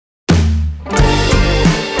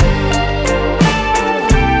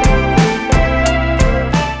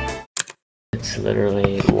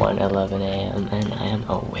literally 1:11 a.m. and I am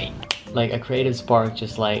awake. Like a creative spark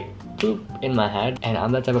just like boop in my head, and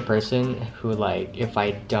I'm the type of person who, like, if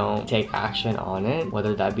I don't take action on it,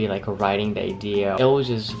 whether that be like writing the idea, it will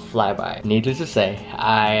just fly by. Needless to say,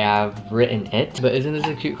 I have written it. But isn't this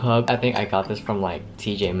a cute club? I think I got this from like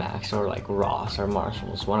TJ Maxx or like Ross or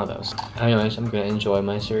Marshalls, one of those. Anyways, I'm gonna enjoy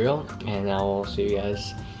my cereal and I will see you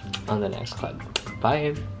guys on the next clip.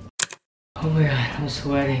 Bye. Oh my god, I'm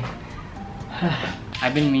sweating.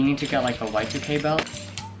 I've been meaning to get like a Y2K belt.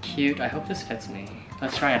 Cute. I hope this fits me.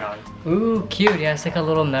 Let's try it on. Ooh, cute. Yeah, it's like a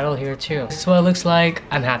little medal here too. This is what it looks like.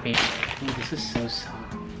 I'm happy. Ooh, this is so soft.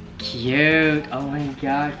 Cute. Oh my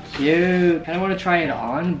god, cute. Kind of want to try it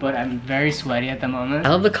on, but I'm very sweaty at the moment. I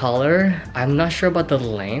love the color. I'm not sure about the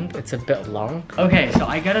length. It's a bit long. Okay, so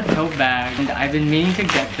I got a tote bag and I've been meaning to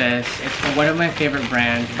get this. It's one of my favorite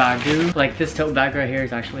brands, Bagu. Like this tote bag right here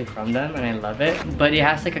is actually from them and I love it. But it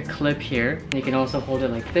has like a clip here. You can also hold it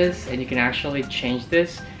like this and you can actually change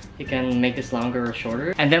this. You can make this longer or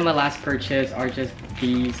shorter. And then my last purchase are just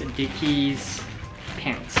these Dickies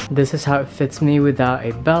pants. This is how it fits me without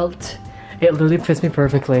a belt. It literally fits me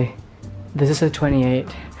perfectly. This is a 28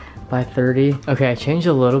 by 30. Okay, I changed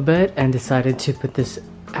a little bit and decided to put this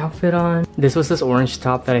outfit on. This was this orange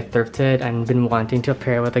top that I thrifted and been wanting to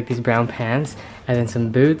pair with like these brown pants and then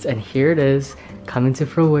some boots, and here it is coming to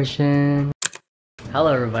fruition.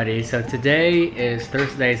 Hello everybody, so today is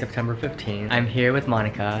Thursday, September 15th. I'm here with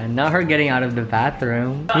Monica, not her getting out of the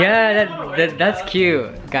bathroom. Yeah, that's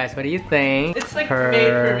cute. Guys, what do you think? It's like made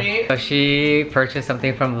for me. So she purchased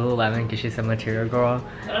something from Lululemon because she's a material girl.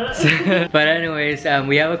 But anyways,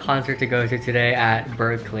 we have a concert to go to today at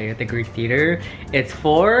Berkeley at the Greek Theater. It's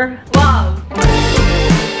for Lauv.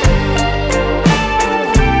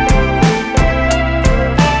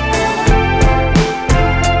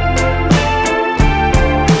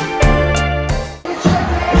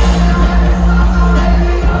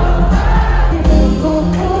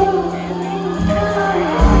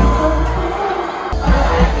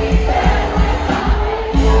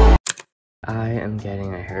 I am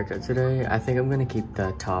getting a haircut today. I think I'm gonna keep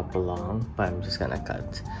the top long, but I'm just gonna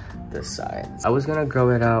cut this side. I was gonna grow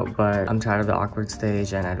it out, but I'm tired of the awkward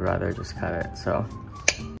stage and I'd rather just cut it, so.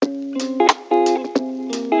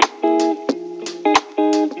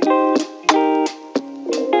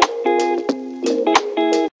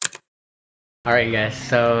 Alright guys,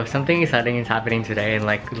 so something exciting is happening today in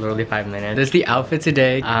like literally 5 minutes. This is the outfit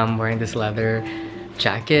today. I'm wearing this leather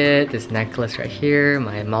jacket, this necklace right here,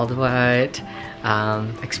 my Moldavite,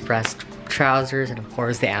 express trousers, and of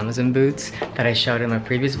course the Amazon boots that I showed in my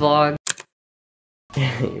previous vlog.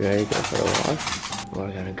 You ready to go for a walk?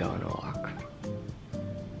 We're gonna go on a walk.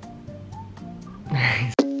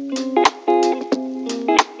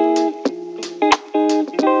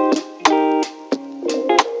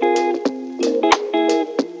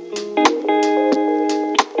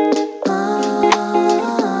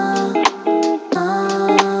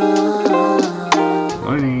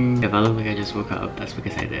 If I look like I just woke up, that's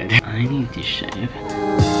because I did. I need to shave.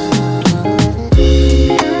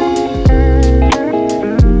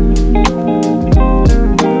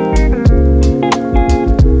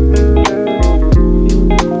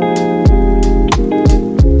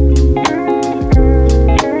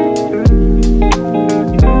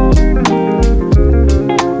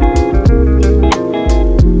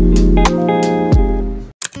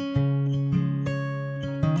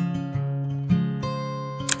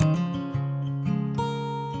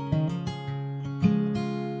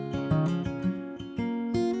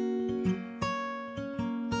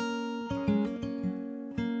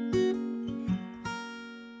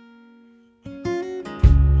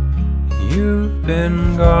 You've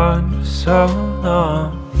been gone for so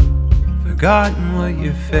long, forgotten what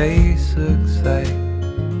your face looks like,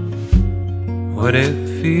 what it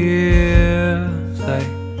feels like.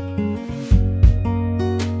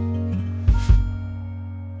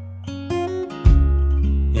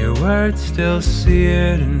 Your words still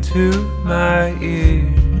seared into my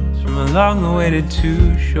ears from a long-awaited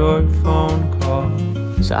too-short phone call.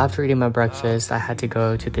 So after eating my breakfast, I had to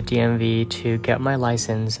go to the DMV to get my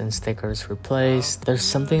license and stickers replaced. There's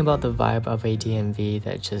something about the vibe of a DMV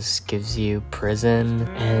that just gives you prison,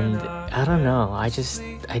 and I don't know, I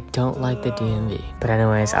don't like the DMV. But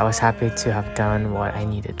anyways, I was happy to have done what I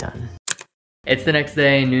needed done. It's the next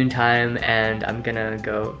day, noontime, and I'm gonna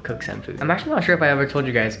go cook some food. I'm actually not sure if I ever told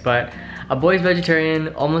you guys, but a boy's vegetarian,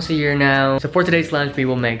 almost a year now. So for today's lunch, we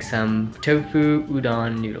will make some tofu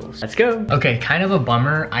udon noodles. Let's go. Okay, kind of a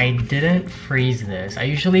bummer. I didn't freeze this. I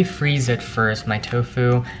usually freeze it first, my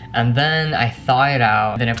tofu, and then I thaw it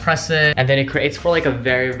out, then I press it, and then it creates for like a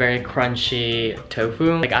very, very crunchy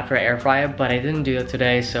tofu, like after I air fry it, but I didn't do that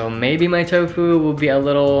today, so maybe my tofu will be a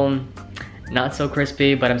little not so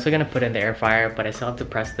crispy, but I'm still gonna put it in the air fryer, but I still have to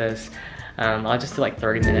press this. I'll just do like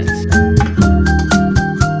 30 minutes.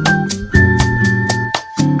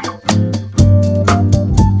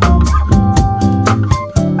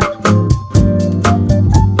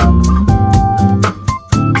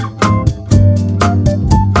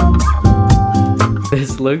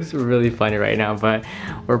 This looks really funny right now, but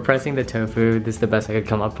we're pressing the tofu. This is the best I could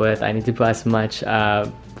come up with. I need to put as much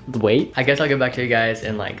weight. I guess I'll get back to you guys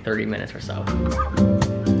in like 30 minutes or so.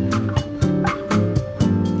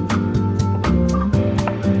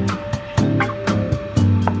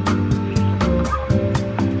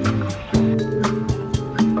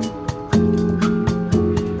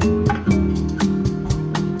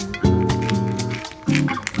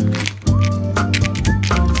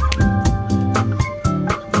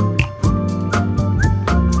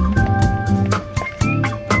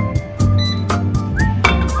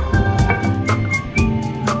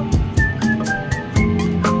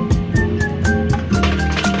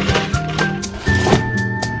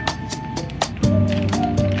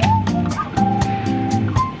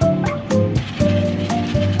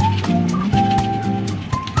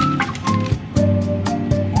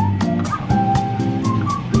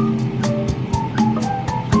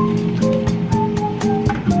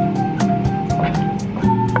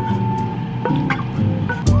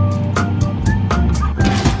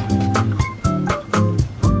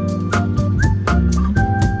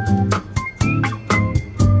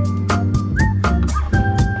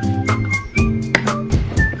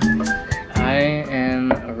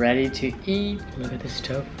 Ready to eat. Look at this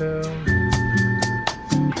tofu.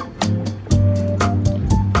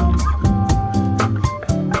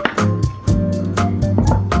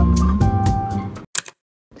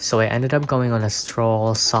 So I ended up going on a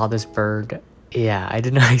stroll, saw this bird. Yeah, I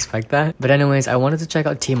did not expect that. But anyways, I wanted to check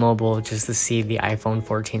out T-Mobile just to see the iPhone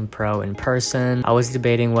 14 Pro in person. I was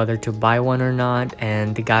debating whether to buy one or not,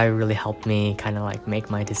 and the guy really helped me kind of like make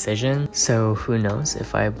my decision. So who knows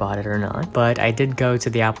if I bought it or not. But I did go to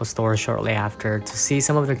the Apple store shortly after to see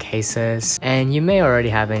some of their cases. And you may already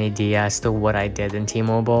have an idea as to what I did in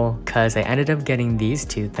T-Mobile, because I ended up getting these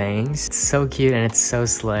two things. It's so cute and it's so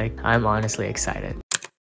slick. I'm honestly excited.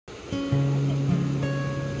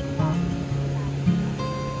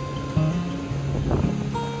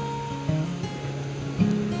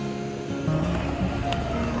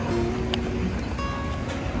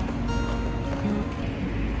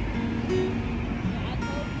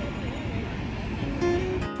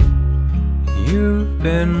 You've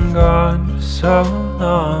been gone for so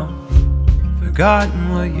long,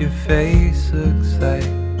 forgotten what your face looks like,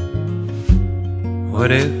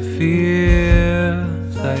 what it feels